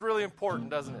important,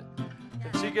 doesn't it?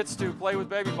 And she gets to play with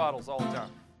baby bottles all the time.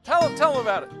 Tell them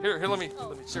about it. Here, let me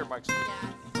share Mike's. Yeah,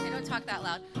 I don't talk that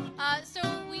loud. So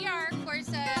we are, of course,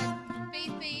 a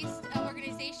faith-based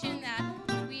organization that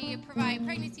we provide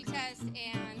pregnancy tests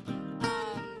and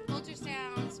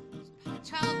ultrasounds,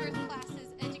 childbirth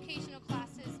classes, educational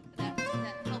classes that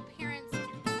help parents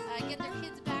get their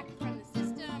kids back from the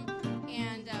system.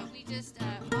 And we just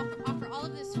offer all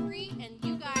of this free, and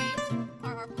you guys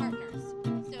are our partners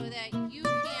so that you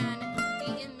can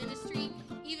be in ministry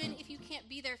even if you can't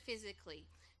be there physically.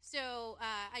 So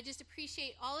I just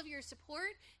appreciate all of your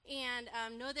support and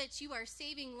know that you are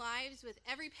saving lives with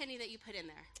every penny that you put in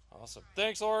there. Awesome.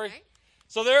 Thanks, Lori. Right.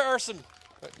 So there are some,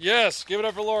 yes, give it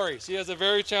up for Lori. She has a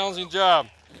very challenging job.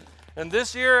 And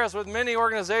this year, as with many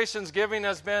organizations, giving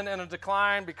has been in a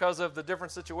decline because of the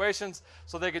different situations,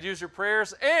 so they could use your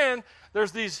prayers. And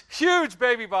there's these huge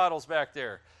baby bottles back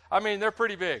there. I mean, they're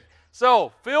pretty big.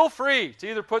 So feel free to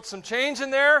either put some change in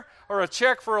there or a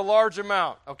check for a large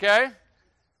amount, okay?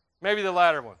 Maybe the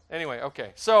latter one. Anyway,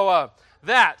 okay. So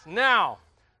now,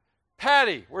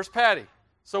 Patty, where's Patty?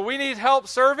 So we need help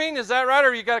serving, is that right,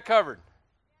 or you got it covered?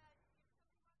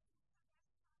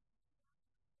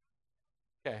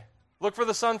 Okay. Look for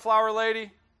the sunflower lady,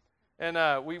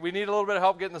 and we need a little bit of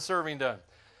help getting the serving done.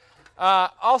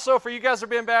 Also, for you guys that are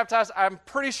being baptized, I'm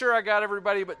pretty sure I got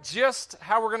everybody, but just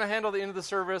how we're going to handle the end of the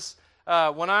service.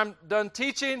 When I'm done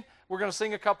teaching, we're going to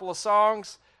sing a couple of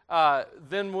songs.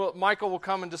 Then Michael will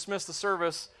come and dismiss the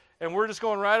service, and we're just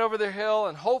going right over the hill,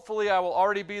 and hopefully I will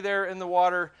already be there in the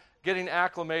water getting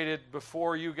acclimated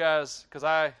before you guys, because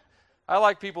I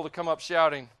like people to come up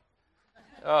shouting.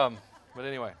 But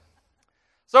anyway.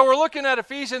 So we're looking at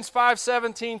Ephesians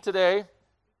 5:17 today,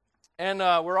 and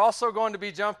we're also going to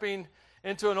be jumping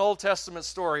into an Old Testament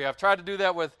story. I've tried to do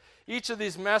that with each of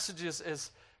these messages,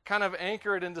 is kind of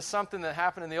anchor it into something that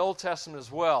happened in the Old Testament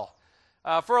as well.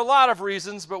 For a lot of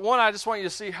reasons, but one, I just want you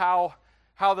to see how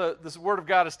this Word of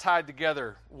God is tied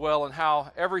together well and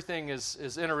how everything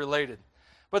is interrelated.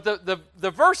 But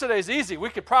the verse today is easy. We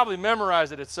could probably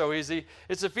memorize it. It's so easy.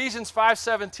 It's Ephesians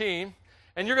 5:17,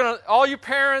 and all you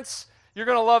parents, you're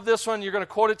going to love this one. You're going to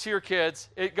quote it to your kids.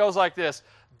 It goes like this: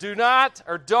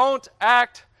 don't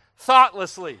act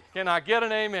thoughtlessly. Can I get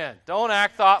an amen? Don't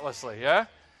act thoughtlessly, yeah?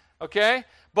 Okay?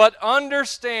 But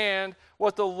understand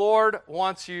what the Lord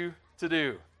wants you to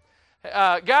do.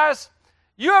 Guys,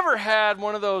 you ever had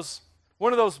one of those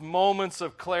moments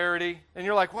of clarity, and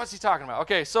you're like, what's he talking about?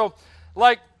 Okay, so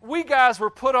like we guys were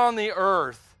put on the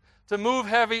earth to move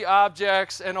heavy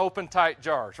objects and open tight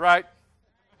jars, right?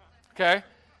 Okay?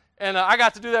 And I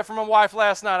got to do that for my wife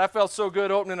last night. I felt so good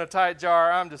opening a tight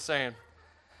jar. I'm just saying.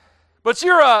 But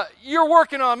you're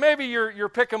working on maybe your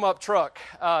pick-em-up truck,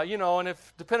 and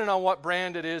if depending on what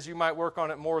brand it is, you might work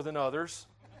on it more than others.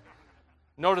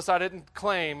 Notice I didn't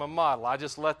claim a model. I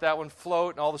just let that one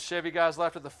float, and all the Chevy guys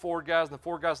left it, the Ford guys, and the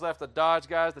Ford guys left the Dodge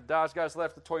guys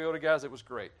left the Toyota guys. It was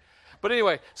great. But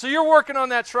anyway, so you're working on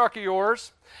that truck of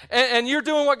yours, and you're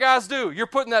doing what guys do. You're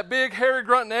putting that big, hairy,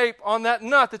 grunting ape on that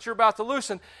nut that you're about to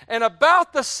loosen, and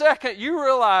about the second you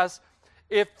realize,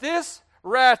 if this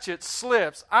ratchet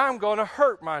slips, I'm going to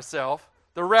hurt myself.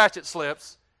 The ratchet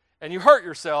slips, and you hurt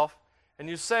yourself, and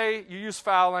you use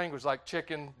foul language like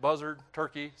chicken, buzzard,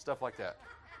 turkey, stuff like that.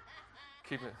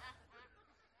 Keep it.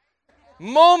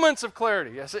 Moments of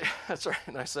clarity. Yes, that's right.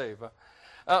 Nice save.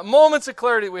 Moments of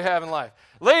clarity we have in life.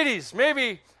 Ladies,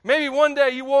 maybe one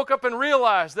day you woke up and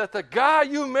realized that the guy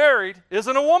you married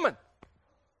isn't a woman.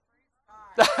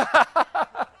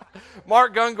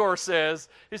 Mark Gungor says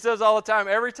all the time,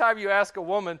 every time you ask a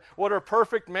woman what her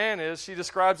perfect man is, she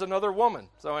describes another woman.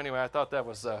 So anyway, I thought that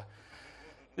was,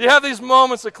 you have these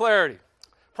moments of clarity.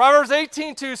 Proverbs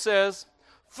 18:2 says,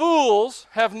 fools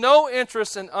have no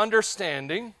interest in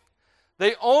understanding.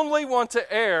 They only want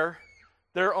to air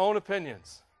their own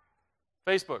opinions.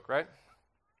 Facebook, right?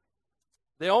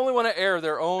 They only want to air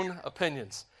their own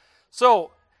opinions.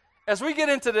 So, as we get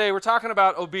in today, we're talking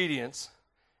about obedience.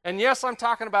 And yes, I'm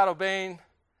talking about obeying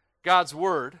God's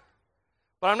Word.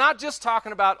 But I'm not just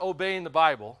talking about obeying the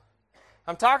Bible.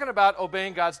 I'm talking about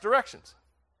obeying God's directions.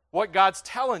 What God's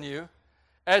telling you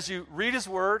as you read His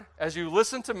Word, as you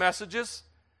listen to messages,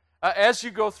 as you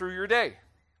go through your day.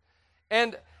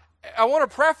 And I want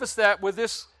to preface that with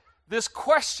this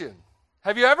question.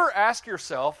 Have you ever asked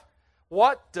yourself,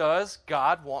 what does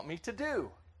God want me to do?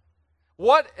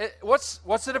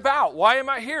 What's it about? Why am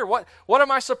I here? What am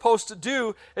I supposed to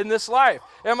do in this life?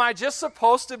 Am I just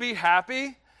supposed to be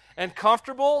happy and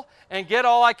comfortable and get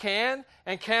all I can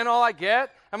and can all I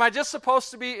get? Am I just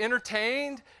supposed to be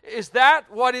entertained? Is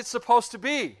that what it's supposed to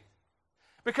be?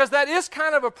 Because that is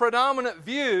kind of a predominant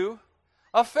view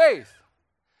of faith.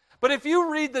 But if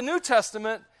you read the New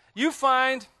Testament, you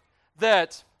find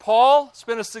that Paul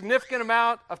spent a significant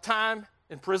amount of time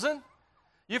in prison.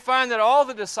 You find that all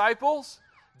the disciples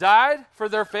died for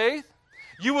their faith.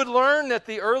 You would learn that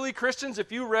the early Christians,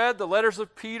 if you read the letters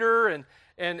of Peter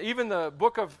and even the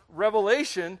book of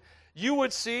Revelation, you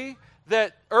would see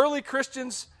that early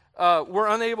Christians were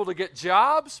unable to get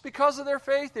jobs because of their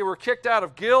faith. They were kicked out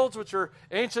of guilds, which are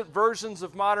ancient versions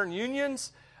of modern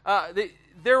unions.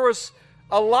 There was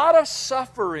a lot of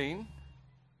suffering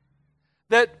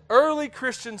that early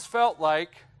Christians felt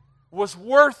like was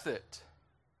worth it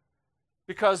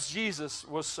because Jesus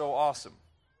was so awesome.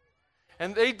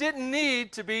 And they didn't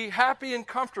need to be happy and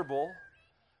comfortable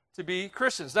to be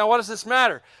Christians. Now, what does this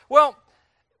matter? Well,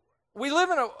 we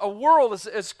live in a world as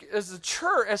a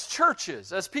church, as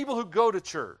churches, as people who go to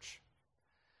church,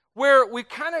 where we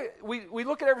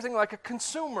look at everything like a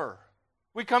consumer.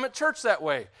 We come at church that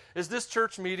way. Is this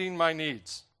church meeting my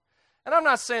needs? And I'm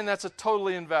not saying that's a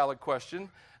totally invalid question.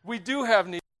 We do have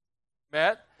needs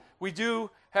met. We do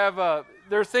have,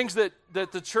 there are things that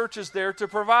the church is there to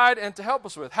provide and to help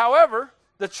us with. However,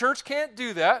 the church can't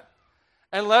do that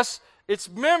unless its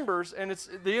members and it's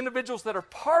the individuals that are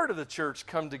part of the church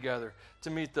come together to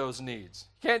meet those needs.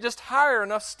 You can't just hire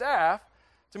enough staff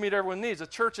to meet everyone's needs. A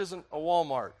church isn't a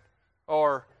Walmart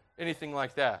or anything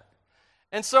like that.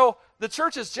 And so the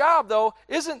church's job, though,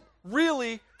 isn't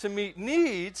really to meet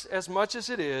needs as much as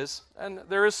it is, and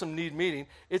there is some need meeting,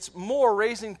 it's more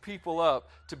raising people up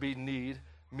to be need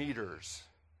meters,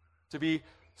 to be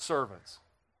servants.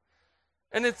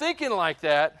 And in thinking like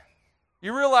that,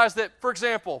 you realize that, for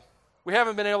example, we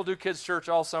haven't been able to do kids' church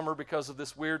all summer because of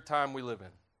this weird time we live in.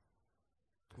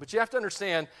 But you have to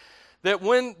understand that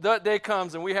when that day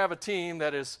comes and we have a team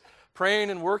that is praying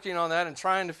and working on that and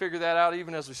trying to figure that out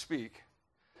even as we speak,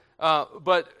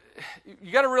 but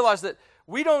you got to realize that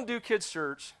we don't do kids'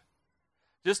 church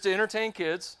just to entertain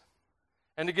kids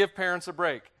and to give parents a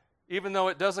break, even though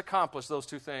it does accomplish those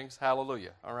two things.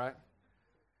 Hallelujah, all right?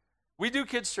 We do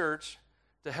kids' church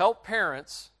to help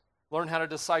parents learn how to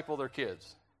disciple their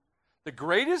kids. The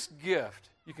greatest gift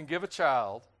you can give a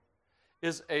child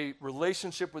is a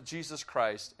relationship with Jesus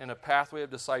Christ and a pathway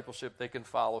of discipleship they can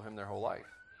follow him their whole life.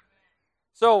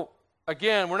 So,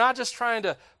 again, we're not just trying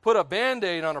to put a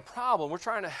Band-Aid on a problem. We're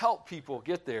trying to help people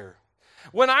get there.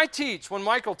 When I teach, when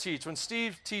Michael teaches, when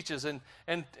Steve teaches, and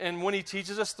when he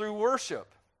teaches us through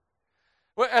worship,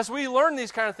 as we learn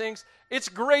these kind of things, it's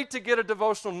great to get a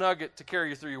devotional nugget to carry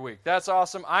you through your week. That's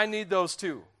awesome. I need those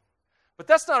too. But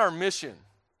that's not our mission.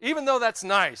 Even though that's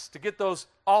nice to get those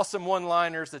awesome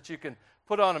one-liners that you can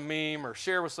put on a meme or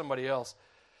share with somebody else,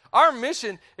 our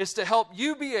mission is to help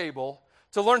you be able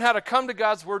to learn how to come to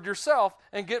God's Word yourself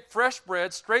and get fresh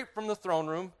bread straight from the throne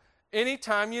room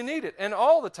anytime you need it and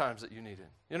all the times that you need it.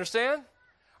 You understand?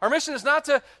 Our mission is not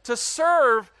to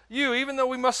serve you, even though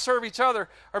we must serve each other.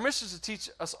 Our mission is to teach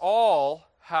us all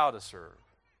how to serve.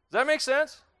 Does that make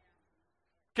sense?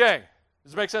 Okay.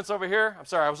 Does it make sense over here? I'm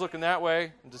sorry, I was looking that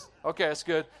way. Okay, that's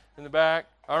good. In the back.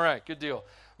 All right, good deal.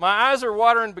 My eyes are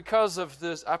watering because of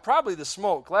this, probably the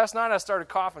smoke. Last night I started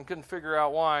coughing, couldn't figure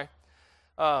out why.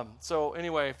 So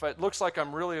anyway, if it looks like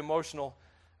I'm really emotional,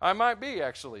 I might be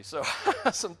actually. So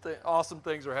some awesome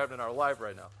things are happening in our life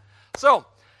right now. So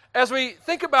as we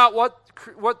think about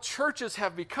what churches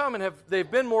have become and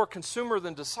they've been more consumer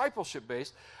than discipleship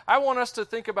based, I want us to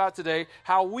think about today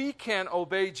how we can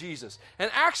obey Jesus.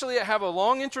 And actually I have a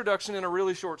long introduction and a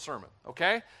really short sermon,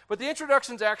 okay? But the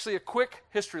introduction is actually a quick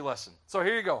history lesson. So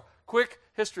here you go, quick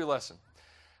history lesson.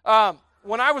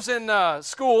 When I was in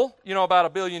school, about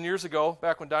 1 billion years ago,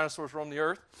 back when dinosaurs roamed the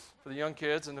earth, for the young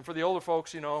kids, and then for the older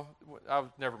folks,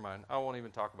 never mind. I won't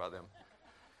even talk about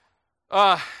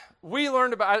them. We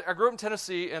learned about, I grew up in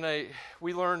Tennessee, and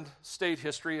we learned state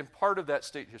history, and part of that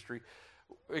state history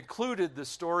included the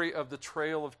story of the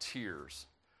Trail of Tears.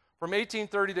 From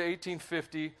 1830 to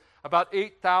 1850, about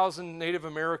 8,000 Native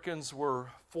Americans were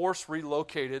forced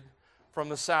relocated from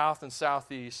the south and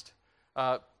southeast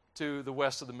to the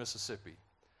west of the Mississippi.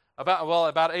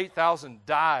 About 8,000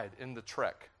 died in the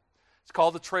trek. It's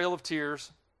called the Trail of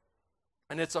Tears,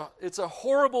 and it's a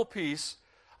horrible piece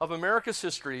of America's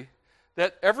history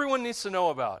that everyone needs to know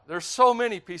about. There's so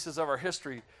many pieces of our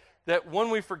history that when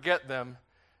we forget them,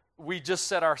 we just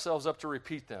set ourselves up to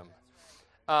repeat them.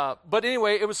 But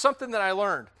anyway, it was something that I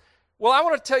learned. Well, I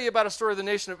want to tell you about a story of the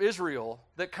nation of Israel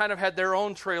that kind of had their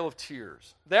own Trail of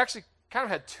Tears. They actually kind of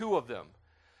had two of them.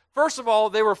 First of all,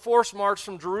 they were forced marched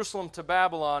from Jerusalem to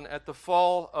Babylon at the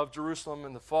fall of Jerusalem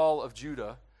and the fall of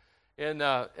Judah. And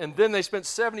then they spent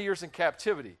 70 years in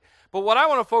captivity. But what I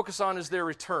want to focus on is their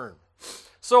return.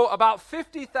 So about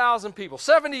 50,000 people,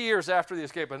 70 years after the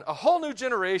escape, and a whole new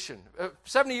generation,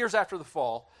 70 years after the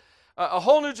fall, a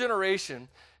whole new generation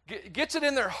gets it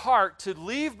in their heart to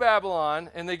leave Babylon,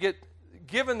 and they get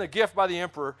given the gift by the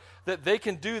emperor that they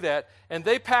can do that, and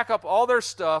they pack up all their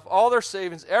stuff, all their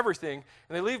savings, everything,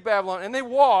 and they leave Babylon, and they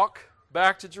walk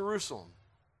back to Jerusalem.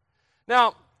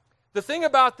 Now, the thing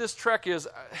about this trek is,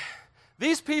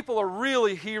 these people are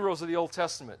really heroes of the Old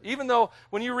Testament. Even though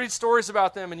when you read stories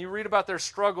about them and you read about their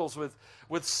struggles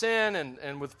with sin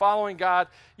and with following God,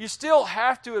 you still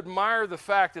have to admire the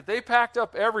fact that they packed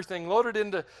up everything, loaded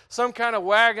into some kind of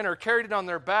wagon or carried it on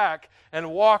their back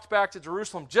and walked back to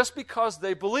Jerusalem just because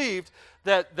they believed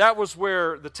that that was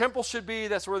where the temple should be,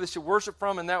 that's where they should worship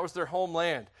from, and that was their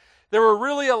homeland. There were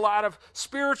really a lot of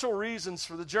spiritual reasons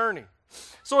for the journey.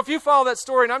 So if you follow that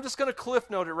story, and I'm just going to cliff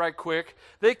note it right quick,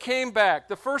 they came back.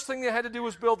 The first thing they had to do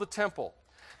was build the temple.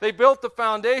 They built the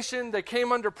foundation. They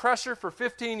came under pressure for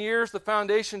 15 years. The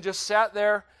foundation just sat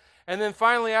there. And then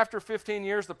finally, after 15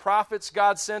 years, the prophets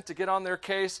God sent to get on their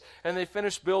case, and they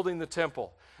finished building the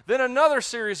temple. Then another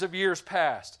series of years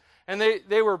passed. And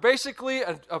they were basically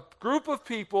a group of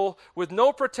people with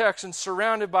no protection,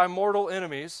 surrounded by mortal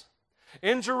enemies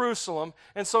in Jerusalem.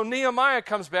 And so Nehemiah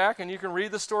comes back, and you can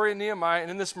read the story of Nehemiah, and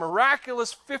in this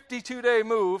miraculous 52-day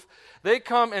move, they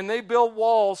come and they build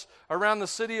walls around the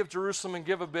city of Jerusalem and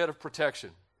give a bit of protection.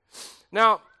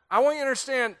 Now, I want you to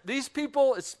understand, these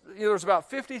people, there's about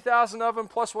 50,000 of them,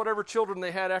 plus whatever children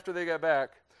they had after they got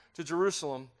back to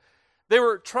Jerusalem. They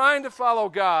were trying to follow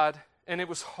God, and it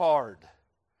was hard.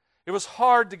 It was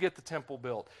hard to get the temple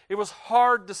built. It was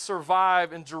hard to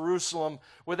survive in Jerusalem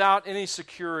without any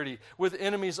security, with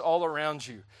enemies all around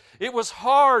you. It was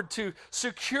hard to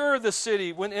secure the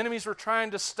city when enemies were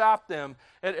trying to stop them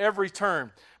at every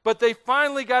turn. But they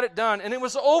finally got it done, and it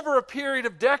was over a period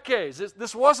of decades.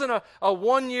 This wasn't a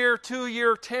 1 year, 2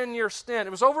 year, 10-year stint.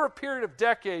 It was over a period of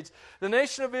decades. The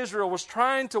nation of Israel was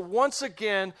trying to once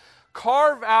again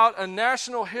carve out a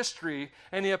national history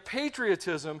and a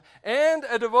patriotism and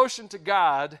a devotion to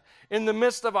God in the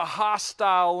midst of a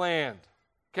hostile land.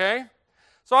 Okay?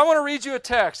 So I want to read you a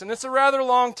text, and it's a rather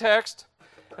long text,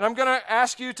 and I'm going to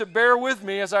ask you to bear with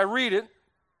me as I read it,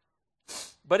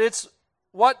 but it's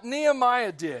what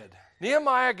Nehemiah did.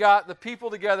 Nehemiah got the people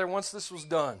together once this was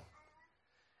done.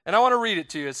 And I want to read it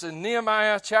to you. It's in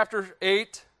Nehemiah chapter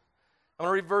 8. I'm going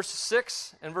to read verses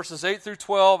 6 and verses 8 through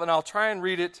 12, and I'll try and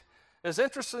read it as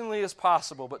interestingly as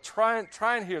possible, but try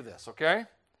and hear this, okay?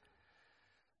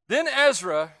 Then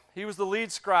Ezra, he was the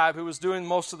lead scribe who was doing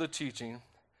most of the teaching.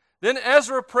 Then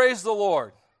Ezra praised the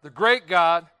Lord, the great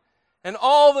God, and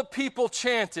all the people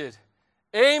chanted,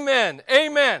 Amen,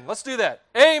 Amen. Let's do that.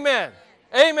 Amen,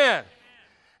 Amen.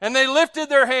 And they lifted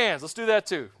their hands. Let's do that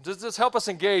too. Just help us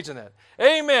engage in that.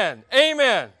 Amen,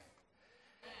 Amen.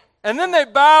 And then they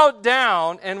bowed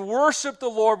down and worshiped the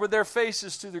Lord with their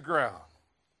faces to the ground.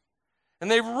 And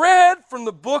they read from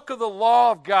the book of the law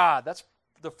of God. That's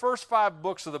the first 5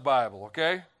 books of the Bible,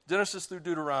 okay? Genesis through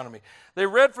Deuteronomy. They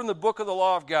read from the book of the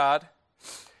law of God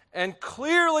and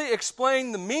clearly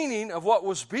explained the meaning of what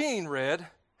was being read,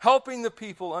 helping the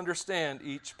people understand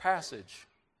each passage.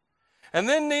 And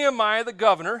then Nehemiah the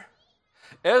governor,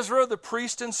 Ezra the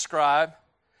priest and scribe,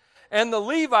 and the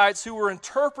Levites who were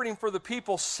interpreting for the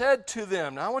people said to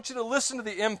them, now I want you to listen to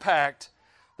the impact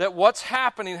that what's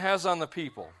happening has on the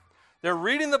people. They're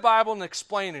reading the Bible and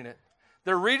explaining it.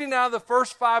 They're reading out of the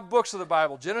first 5 books of the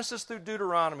Bible, Genesis through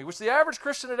Deuteronomy, which the average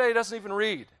Christian today doesn't even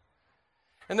read.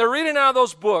 And they're reading out of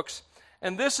those books,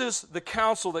 and this is the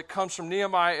counsel that comes from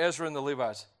Nehemiah, Ezra, and the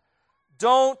Levites.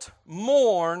 Don't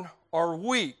mourn or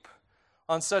weep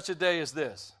on such a day as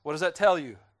this. What does that tell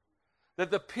you?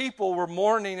 That the people were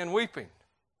mourning and weeping.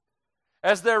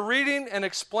 As they're reading and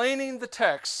explaining the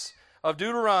texts of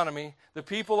Deuteronomy, the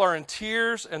people are in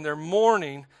tears and they're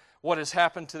mourning what has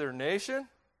happened to their nation,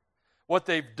 what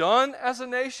they've done as a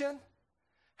nation,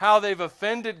 how they've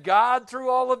offended God through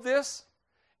all of this,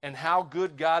 and how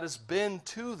good God has been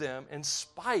to them in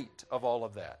spite of all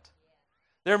of that.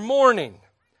 They're mourning.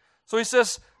 So he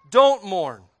says, don't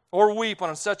mourn or weep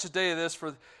on such a day as this,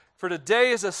 for today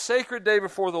is a sacred day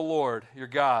before the Lord, your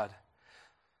God.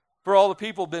 For all the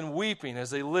people have been weeping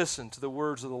as they listened to the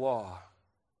words of the law.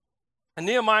 And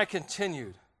Nehemiah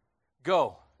continued,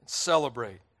 go and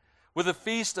celebrate with a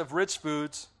feast of rich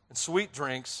foods and sweet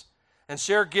drinks, and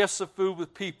share gifts of food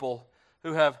with people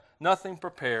who have nothing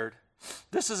prepared.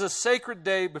 This is a sacred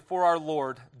day before our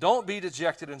Lord. Don't be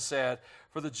dejected and sad,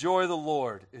 for the joy of the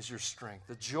Lord is your strength.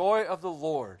 The joy of the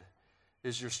Lord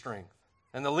is your strength.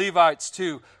 And the Levites,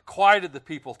 too, quieted the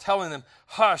people, telling them,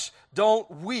 "Hush,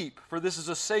 don't weep, for this is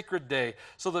a sacred day."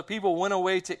 So the people went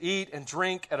away to eat and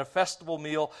drink at a festival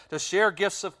meal, to share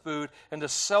gifts of food, and to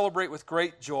celebrate with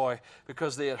great joy,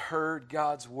 because they had heard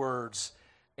God's words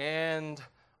and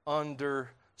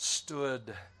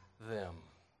understood them.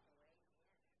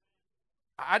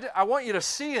 I want you to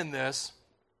see in this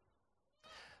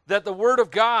that the Word of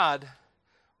God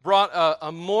brought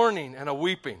a mourning and a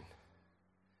weeping.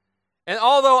 And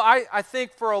although I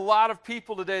think for a lot of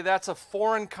people today that's a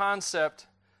foreign concept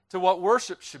to what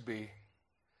worship should be,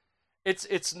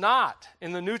 it's not.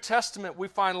 In the New Testament, we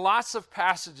find lots of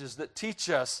passages that teach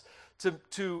us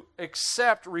to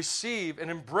accept, receive, and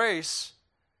embrace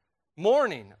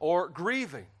mourning or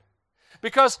grieving.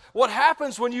 Because what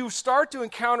happens when you start to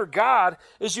encounter God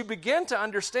is you begin to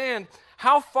understand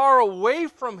how far away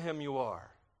from Him you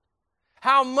are,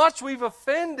 how much we've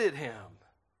offended Him,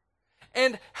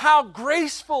 and how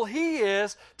graceful He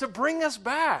is to bring us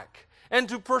back and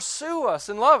to pursue us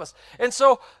and love us. And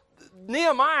so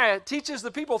Nehemiah teaches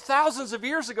the people thousands of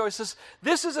years ago, he says,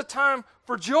 this is a time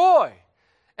for joy.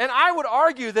 And I would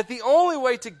argue that the only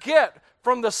way to get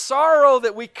from the sorrow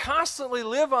that we constantly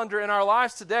live under in our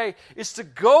lives today is to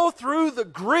go through the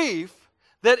grief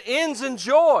that ends in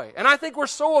joy. And I think we're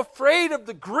so afraid of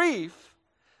the grief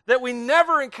that we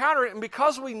never encounter it, and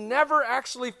because we never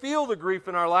actually feel the grief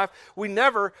in our life, we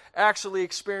never actually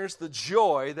experience the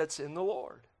joy that's in the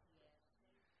Lord.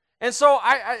 And so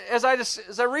as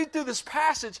I read through this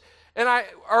passage, and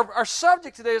our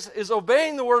subject today is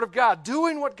obeying the Word of God,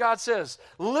 doing what God says,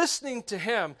 listening to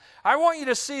Him. I want you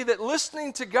to see that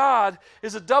listening to God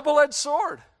is a double-edged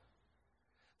sword,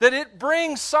 that it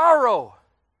brings sorrow,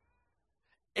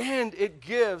 and it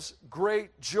gives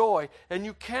great joy. And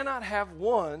you cannot have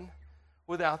one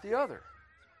without the other.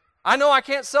 I know I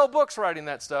can't sell books writing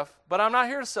that stuff, but I'm not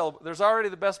here to sell. There's already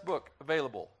the best book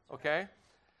available, okay?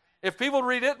 If people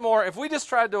read it more, if we just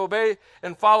tried to obey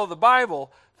and follow the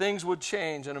Bible, things would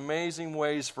change in amazing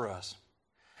ways for us.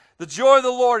 The joy of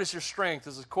the Lord is your strength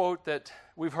is a quote that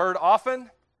we've heard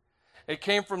often. It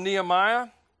came from Nehemiah.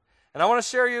 And I want to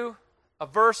share you a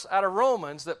verse out of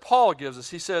Romans that Paul gives us.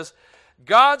 He says,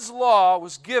 God's law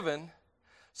was given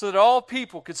so that all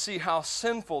people could see how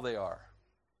sinful they are.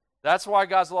 That's why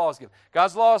God's law is given.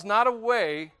 God's law is not a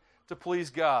way to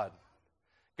please God.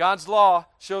 God's law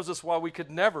shows us why we could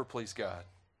never please God.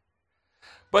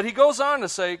 But he goes on to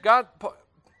say,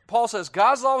 Paul says,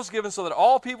 God's law was given so that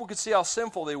all people could see how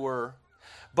sinful they were.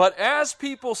 But as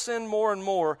people sinned more and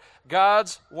more,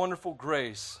 God's wonderful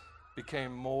grace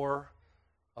became more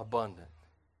abundant.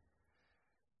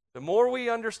 The more we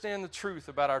understand the truth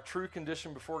about our true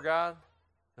condition before God,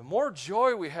 the more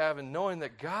joy we have in knowing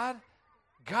that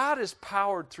God is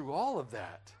powered through all of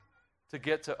that to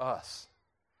get to us.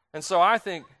 And so I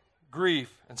think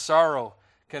grief and sorrow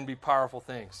can be powerful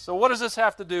things. So what does this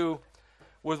have to do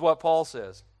with what Paul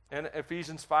says in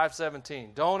Ephesians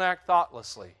 5:17? Don't act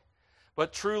thoughtlessly,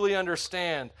 but truly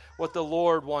understand what the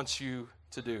Lord wants you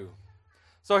to do.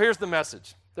 So here's the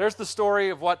message. There's the story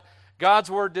of what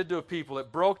God's word did to a people. It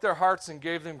broke their hearts and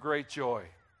gave them great joy.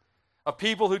 A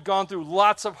people who'd gone through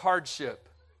lots of hardship.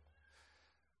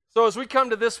 So as we come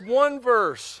to this one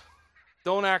verse,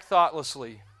 don't act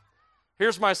thoughtlessly.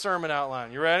 Here's my sermon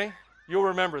outline. You ready? You'll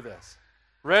remember this.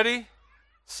 Ready,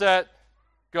 set,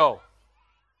 go.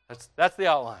 That's the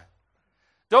outline.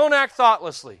 Don't act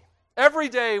thoughtlessly. Every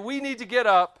day we need to get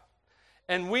up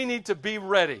and we need to be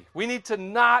ready. We need to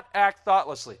not act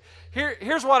thoughtlessly.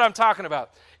 Here's what I'm talking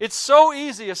about. It's so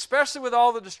easy, especially with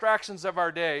all the distractions of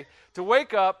our day, to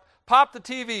wake up, pop the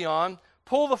TV on,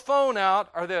 pull the phone out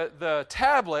or the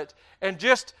tablet, and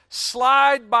just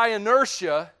slide by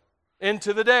inertia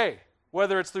into the day.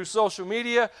 Whether it's through social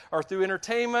media or through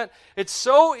entertainment, it's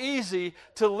so easy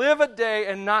to live a day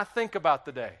and not think about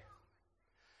the day.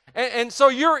 And so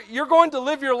you're going to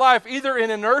live your life either in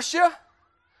inertia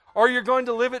or you're going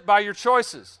to live it by your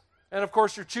choices. And of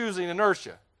course, you're choosing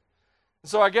inertia. And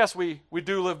so I guess we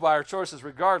do live by our choices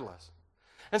regardless.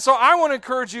 And so I want to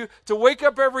encourage you to wake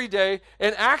up every day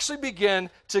and actually begin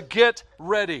to get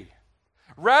ready.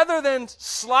 Rather than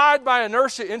slide by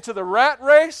inertia into the rat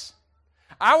race,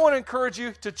 I want to encourage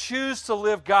you to choose to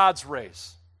live God's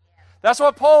race. That's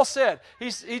what Paul said.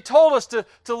 He told us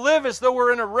to live as though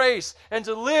we're in a race and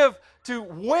to live to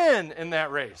win in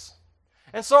that race.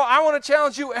 And so I want to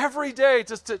challenge you every day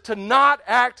to not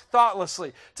act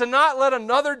thoughtlessly, to not let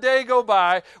another day go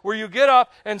by where you get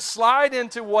up and slide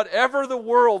into whatever the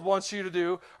world wants you to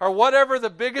do or whatever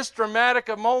the biggest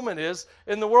dramatic moment is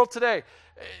in the world today.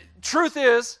 Truth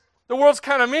is, the world's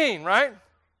kind of mean, right?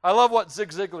 I love what Zig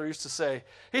Ziglar used to say.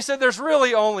 He said, there's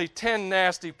really only 10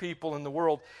 nasty people in the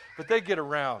world, but they get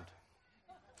around.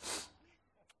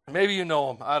 Maybe you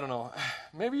know them. I don't know.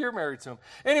 Maybe you're married to them.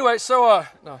 Anyway, so,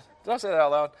 no, did I say that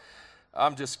out loud?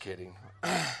 I'm just kidding.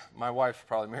 My wife's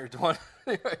probably married to one.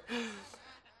 Anyway,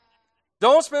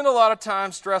 don't spend a lot of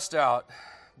time stressed out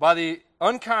by the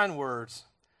unkind words,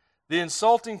 the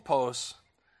insulting posts,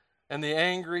 and the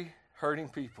angry, hurting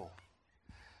people.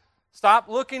 Stop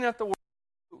looking at the world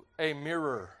through a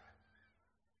mirror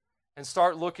and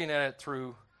start looking at it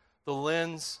through the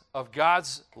lens of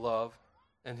God's love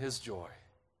and His joy.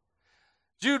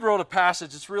 Jude wrote a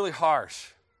passage that's really harsh,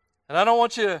 and I don't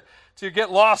want you to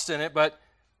get lost in it, but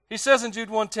he says in Jude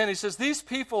 1:10, he says, these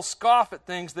people scoff at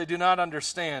things they do not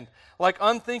understand. Like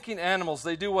unthinking animals,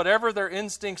 they do whatever their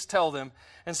instincts tell them,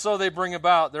 and so they bring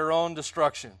about their own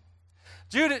destruction.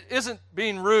 Jude isn't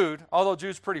being rude, although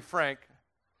Jude's pretty frank.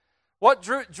 What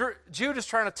Jude is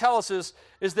trying to tell us is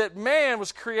that man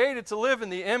was created to live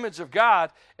in the image of God,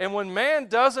 and when man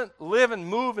doesn't live and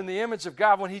move in the image of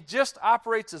God, when he just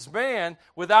operates as man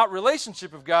without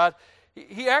relationship with God,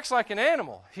 he acts like an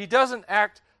animal. He doesn't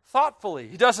act thoughtfully.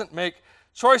 He doesn't make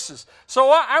choices. So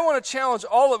I want to challenge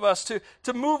all of us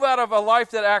to move out of a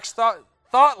life that acts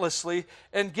thoughtlessly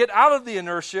and get out of the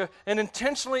inertia and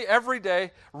intentionally every day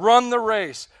run the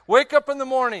race. Wake up in the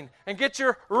morning and get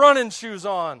your running shoes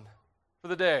on for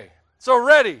the day. So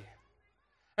ready.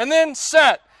 And then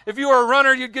set. If you were a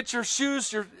runner, you'd get your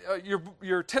shoes,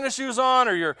 your tennis shoes on,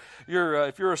 or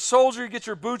if you're a soldier, you get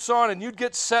your boots on, and you'd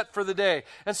get set for the day.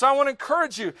 And so I want to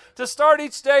encourage you to start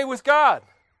each day with God.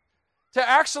 To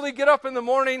actually get up in the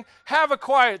morning, have a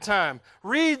quiet time,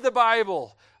 read the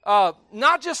Bible.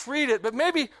 Not just read it, but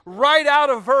maybe write out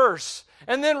a verse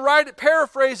and then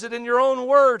paraphrase it in your own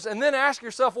words, and then ask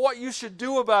yourself what you should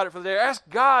do about it for the day. Ask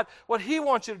God what He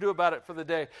wants you to do about it for the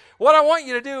day. What I want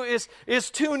you to do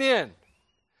is tune in.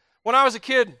 When I was a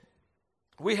kid,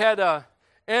 we had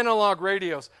analog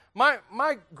radios.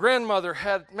 My grandmother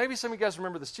had, maybe some of you guys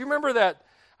remember this. Do you remember that?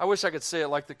 I wish I could say it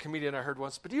like the comedian I heard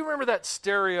once, but do you remember that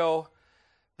stereo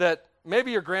that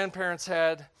maybe your grandparents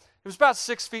had? It was about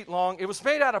 6 feet long. It was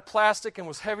made out of plastic and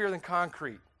was heavier than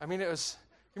concrete. I mean, you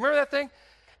remember that thing?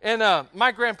 And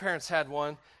my grandparents had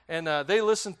one, and they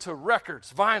listened to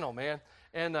records, vinyl, man.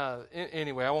 And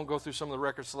anyway, I won't go through some of the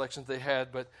record selections they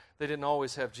had, but they didn't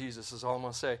always have Jesus, is all I'm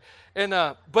going to say. And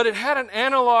but it had an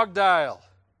analog dial,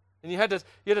 and you had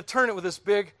to turn it with this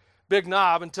big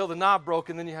knob until the knob broke,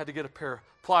 and then you had to get a pair of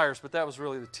pliers. But that was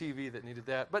really the TV that needed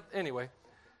that. But anyway,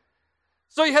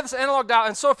 so you had this analog dial,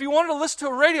 and so if you wanted to listen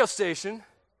to a radio station,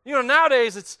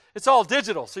 nowadays it's all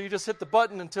digital, so you just hit the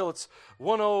button until it's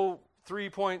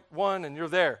 103.1 and you're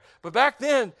there. But back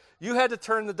then, you had to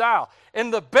turn the dial.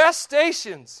 And the best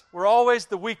stations were always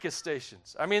the weakest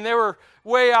stations. I mean, they were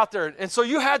way out there. And so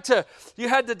you had to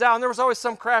dial, and there was always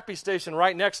some crappy station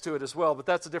right next to it as well, but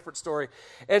that's a different story.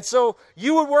 And so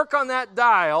you would work on that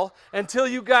dial until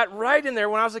you got right in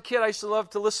there. When I was a kid, I used to love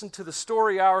to listen to the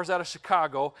story hours out of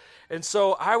Chicago. And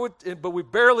so but we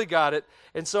barely got it.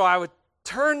 And so I would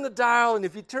turn the dial, and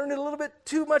if you turned it a little bit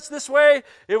too much this way,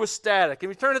 it was static. If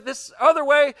you turned it this other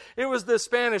way, it was the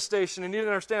Spanish station, and you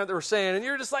didn't understand what they were saying. And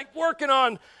you're just like working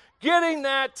on getting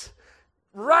that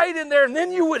right in there, and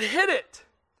then you would hit it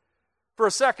for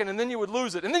a second, and then you would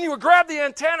lose it. And then you would grab the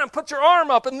antenna and put your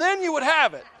arm up, and then you would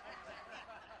have it.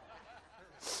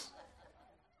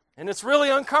 And it's really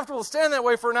uncomfortable to stand that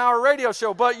way for an hour radio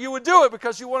show, but you would do it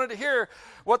because you wanted to hear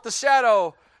what the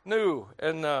shadow knew,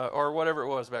 and or whatever it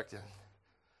was back then.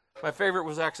 My favorite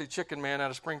was actually Chicken Man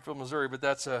out of Springfield, Missouri, but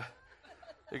that's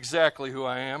exactly who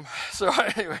I am. So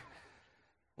anyway,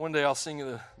 one day I'll sing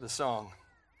you the song.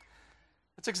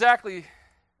 It's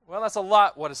that's a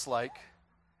lot what it's like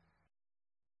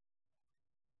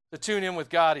to tune in with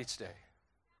God each day.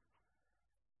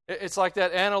 It's like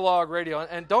that analog radio.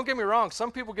 And don't get me wrong,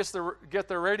 some people get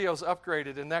their radios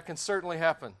upgraded, and that can certainly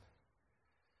happen.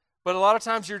 But a lot of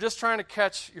times you're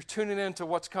tuning into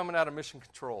what's coming out of mission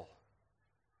control,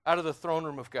 out of the throne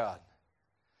room of God.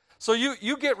 So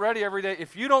you get ready every day.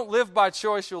 If you don't live by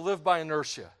choice, you'll live by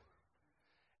inertia.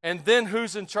 And then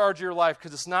who's in charge of your life?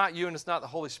 Because it's not you and it's not the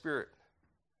Holy Spirit.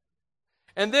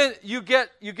 And then you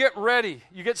get ready.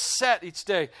 You get set each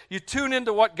day. You tune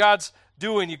into what God's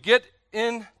doing. You get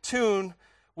in tune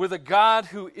with a God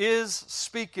who is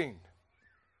speaking.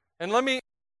 And let me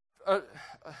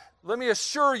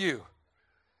assure you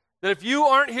that if you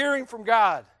aren't hearing from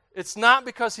God, it's not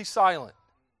because He's silent.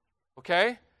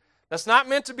 Okay? That's not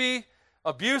meant to be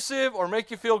abusive or make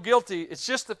you feel guilty. It's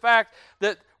just the fact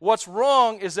that what's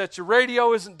wrong is that your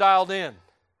radio isn't dialed in.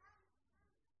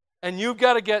 And you've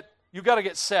got to get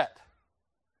set.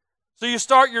 So you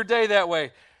start your day that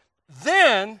way.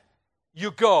 Then you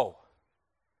go.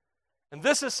 And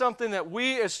this is something that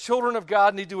we as children of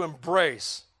God need to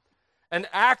embrace. An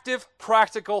active,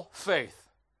 practical faith.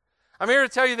 I'm here to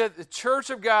tell you that the church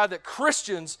of God, that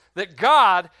Christians, that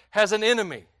God has an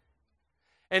enemy.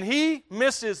 And he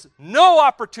misses no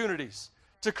opportunities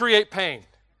to create pain.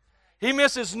 He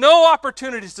misses no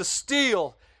opportunities to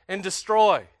steal and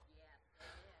destroy.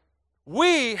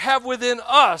 We have within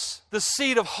us the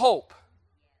seed of hope.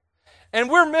 And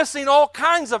we're missing all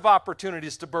kinds of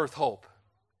opportunities to birth hope.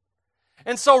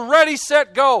 And so ready,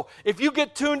 set, go. If you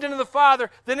get tuned into the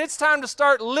Father, then it's time to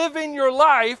start living your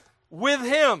life with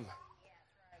Him.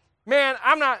 Man,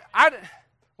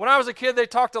 when I was a kid, they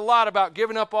talked a lot about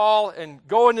giving up all and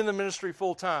going in the ministry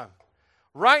full time.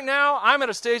 Right now, I'm at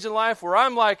a stage in life where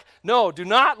I'm like, no, do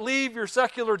not leave your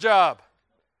secular job.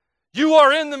 You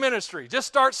are in the ministry. Just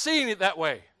start seeing it that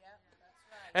way.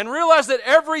 And realize that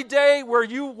every day where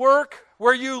you work,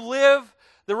 where you live,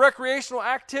 the recreational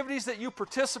activities that you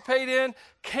participate in,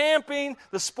 camping,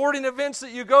 the sporting events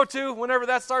that you go to, whenever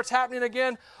that starts happening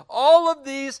again, all of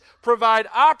these provide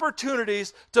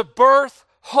opportunities to birth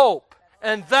hope.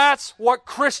 And that's what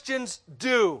Christians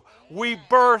do. We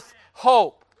birth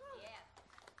hope.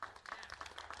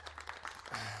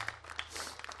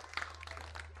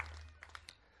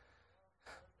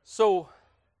 So,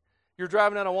 you're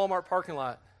driving down a Walmart parking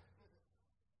lot,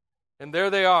 and there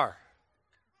they are.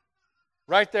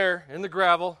 Right there in the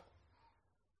gravel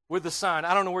with the sign.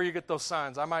 I don't know where you get those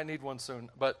signs. I might need one soon,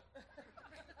 but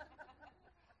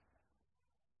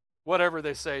whatever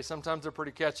they say, sometimes they're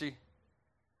pretty catchy.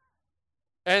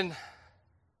 And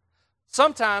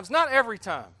sometimes, not every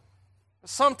time, but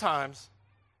sometimes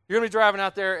you're going to be driving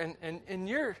out there and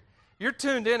you're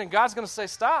tuned in and God's going to say,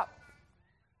 stop.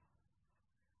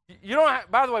 You don't have,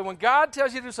 by the way, when God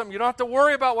tells you to do something, you don't have to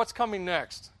worry about what's coming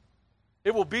next.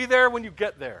 It will be there when you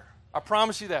get there. I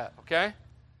promise you that, okay?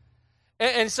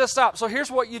 And he says stop. So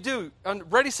here's what you do.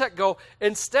 Ready, set, go.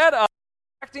 Instead of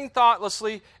acting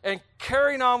thoughtlessly and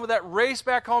carrying on with that race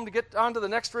back home to get on to the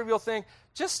next trivial thing,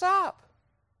 just stop.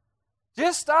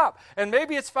 Just stop. And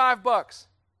maybe it's $5.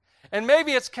 And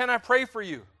maybe it's, can I pray for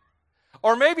you?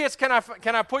 Or maybe it's, can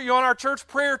I put you on our church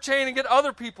prayer chain and get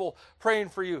other people praying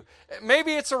for you?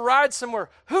 Maybe it's a ride somewhere.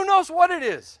 Who knows what it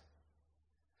is?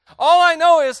 All I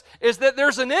know is that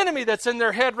there's an enemy that's in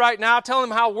their head right now telling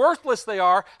them how worthless they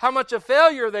are, how much a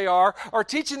failure they are, or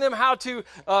teaching them how to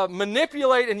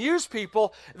manipulate and use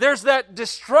people. There's that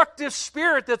destructive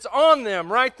spirit that's on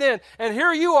them right then. And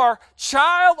here you are,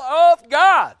 child of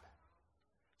God,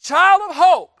 child of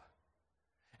hope.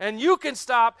 And you can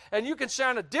stop and you can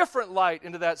shine a different light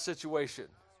into that situation.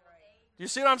 Do you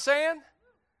see what I'm saying?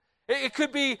 It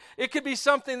could be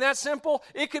something that simple.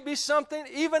 It could be something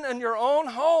even in your own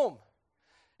home.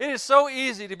 It is so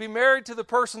easy to be married to the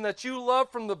person that you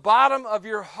love from the bottom of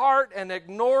your heart and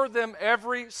ignore them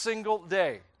every single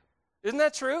day. Isn't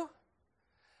that true?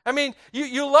 I mean,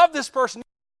 you love this person,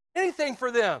 you do anything for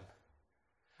them.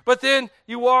 But then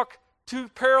you walk two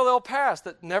parallel paths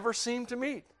that never seem to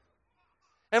meet.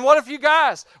 And what if you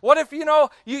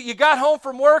got home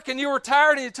from work and you were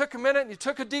tired and you took a minute and you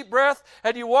took a deep breath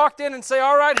and you walked in and say,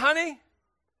 all right, honey,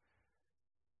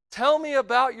 tell me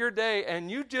about your day.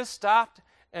 And you just stopped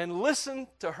and listened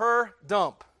to her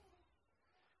dump.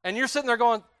 And you're sitting there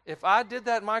going, if I did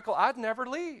that, Michael, I'd never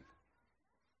leave.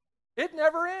 It'd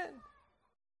never end.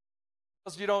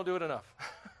 Because you don't do it enough.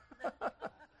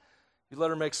 You let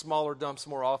her make smaller dumps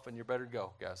more often, you better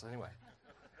go, guys. Anyway.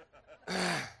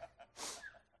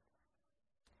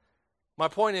 My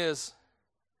point is,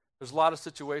 there's a lot of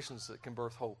situations that can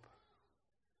birth hope.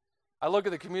 I look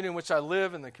at the community in which I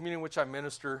live and the community in which I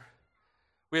minister.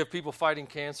 We have people fighting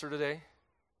cancer today.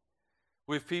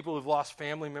 We have people who've lost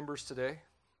family members today.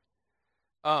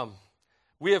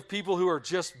 We have people who are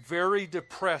just very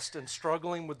depressed and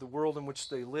struggling with the world in which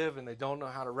they live, and they don't know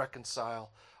how to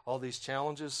reconcile all these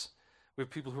challenges. We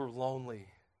have people who are lonely.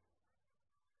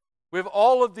 We have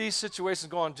all of these situations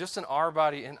going on just in our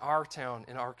body, in our town,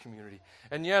 in our community.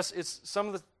 And yes, it's some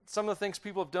of the things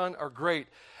people have done are great.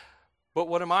 But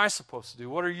what am I supposed to do?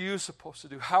 What are you supposed to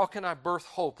do? How can I birth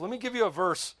hope? Let me give you a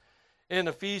verse in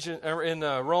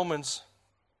Romans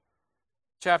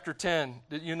chapter 10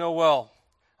 that you know well.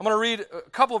 I'm going to read a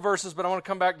couple of verses, but I want to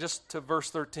come back just to verse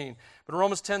 13. But in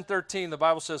Romans 10:13, the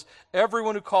Bible says,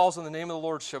 "Everyone who calls on the name of the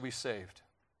Lord shall be saved."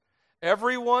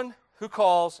 Everyone who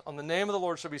calls on the name of the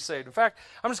Lord shall be saved. In fact,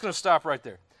 I'm just going to stop right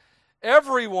there.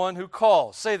 Everyone who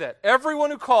calls, say that.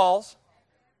 Everyone who calls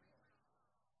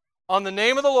on the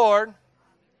name of the Lord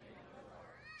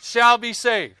shall be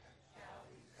saved.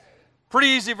 Pretty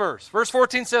easy verse. Verse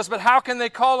 14 says, but how can they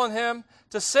call on him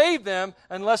to save them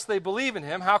unless they believe in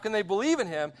him? How can they believe in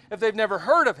him if they've never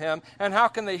heard of him? And how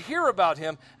can they hear about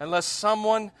him unless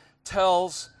someone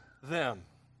tells them?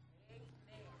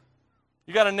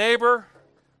 You got a neighbor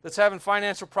that's having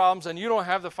financial problems, and you don't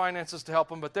have the finances to help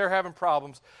them, but they're having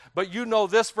problems. But you know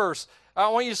this verse. I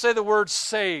want you to say the word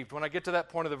saved when I get to that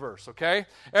point of the verse, okay?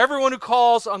 Everyone who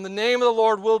calls on the name of the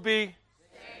Lord will be saved.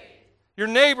 Your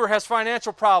neighbor has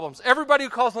financial problems. Everybody who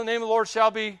calls on the name of the Lord shall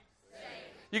be saved.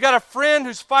 You got a friend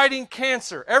who's fighting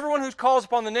cancer. Everyone who calls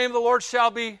upon the name of the Lord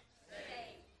shall be saved.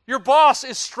 Your boss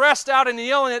is stressed out and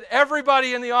yelling at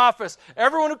everybody in the office.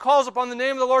 Everyone who calls upon the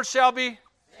name of the Lord shall be saved.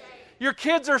 Your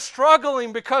kids are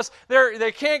struggling because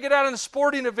they can't get out in the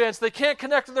sporting events. They can't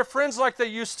connect with their friends like they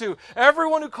used to.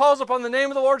 Everyone who calls upon the name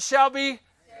of the Lord shall be saved.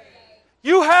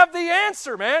 You have the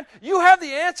answer, man. You have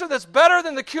the answer that's better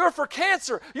than the cure for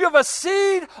cancer. You have a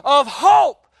seed of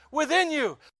hope within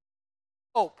you.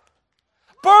 Hope.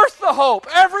 Birth the hope.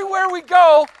 Everywhere we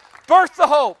go, birth the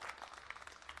hope.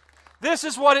 This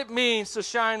is what it means to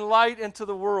shine light into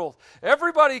the world.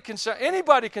 Anybody can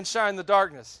shine the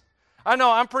darkness. I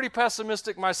know, I'm pretty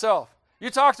pessimistic myself.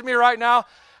 You talk to me right now,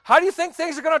 how do you think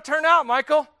things are going to turn out,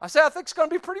 Michael? I say, I think it's going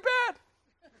to be pretty bad.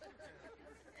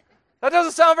 That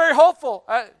doesn't sound very hopeful.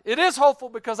 It is hopeful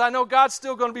because I know God's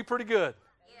still going to be pretty good.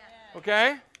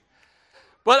 Okay?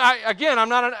 But I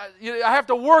have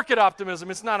to work at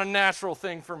optimism. It's not a natural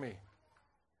thing for me.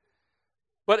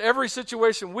 But every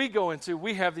situation we go into,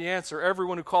 we have the answer.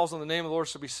 Everyone who calls on the name of the Lord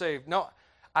shall be saved. No,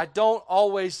 I don't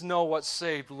always know what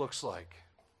saved looks like.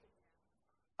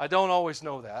 I don't always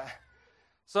know that.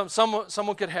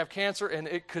 Someone could have cancer and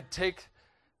it could take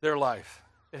their life.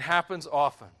 It happens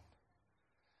often.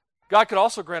 God could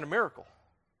also grant a miracle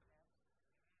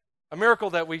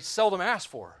that we seldom ask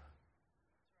for.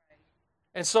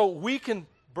 And so we can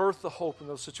birth the hope in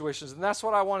those situations. And that's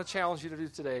what I want to challenge you to do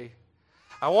today.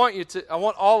 I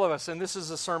want all of us, and this is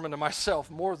a sermon to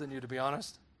myself more than you, to be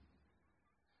honest.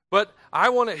 But I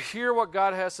want to hear what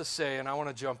God has to say, and I want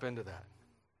to jump into that.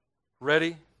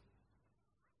 Ready?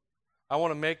 I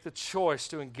want to make the choice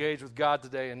to engage with God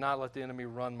today and not let the enemy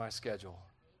run my schedule.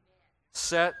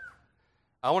 Set.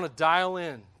 I want to dial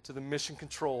in to the mission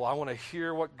control. I want to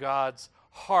hear what God's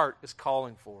heart is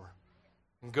calling for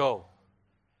and go.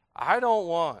 I don't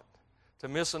want to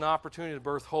miss an opportunity to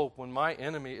birth hope when my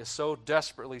enemy is so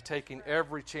desperately taking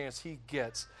every chance he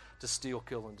gets to steal,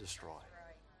 kill, and destroy.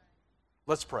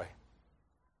 Let's pray.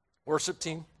 Worship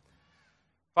team.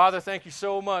 Father, thank you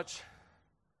so much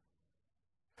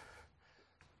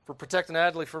for protecting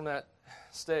Adley from that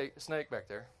snake back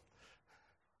there.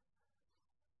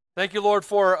 Thank you, Lord,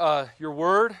 for your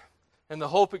word and the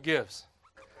hope it gives.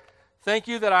 Thank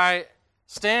you that I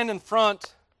stand in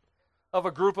front of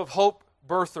a group of hope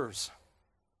birthers.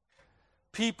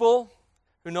 People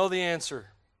who know the answer,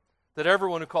 that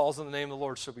everyone who calls on the name of the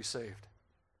Lord shall be saved.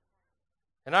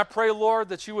 And I pray, Lord,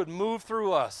 that you would move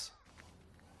through us,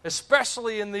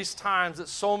 especially in these times that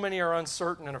so many are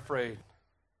uncertain and afraid.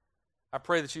 I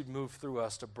pray that you'd move through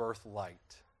us to birth light.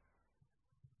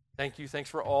 Thank you. Thanks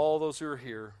for all those who are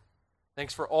here.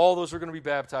 Thanks for all those who are going to be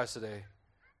baptized today.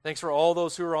 Thanks for all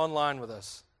those who are online with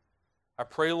us. I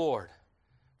pray, Lord,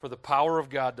 for the power of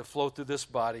God to flow through this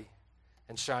body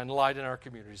and shine light in our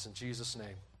communities. In Jesus'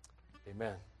 name,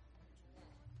 amen.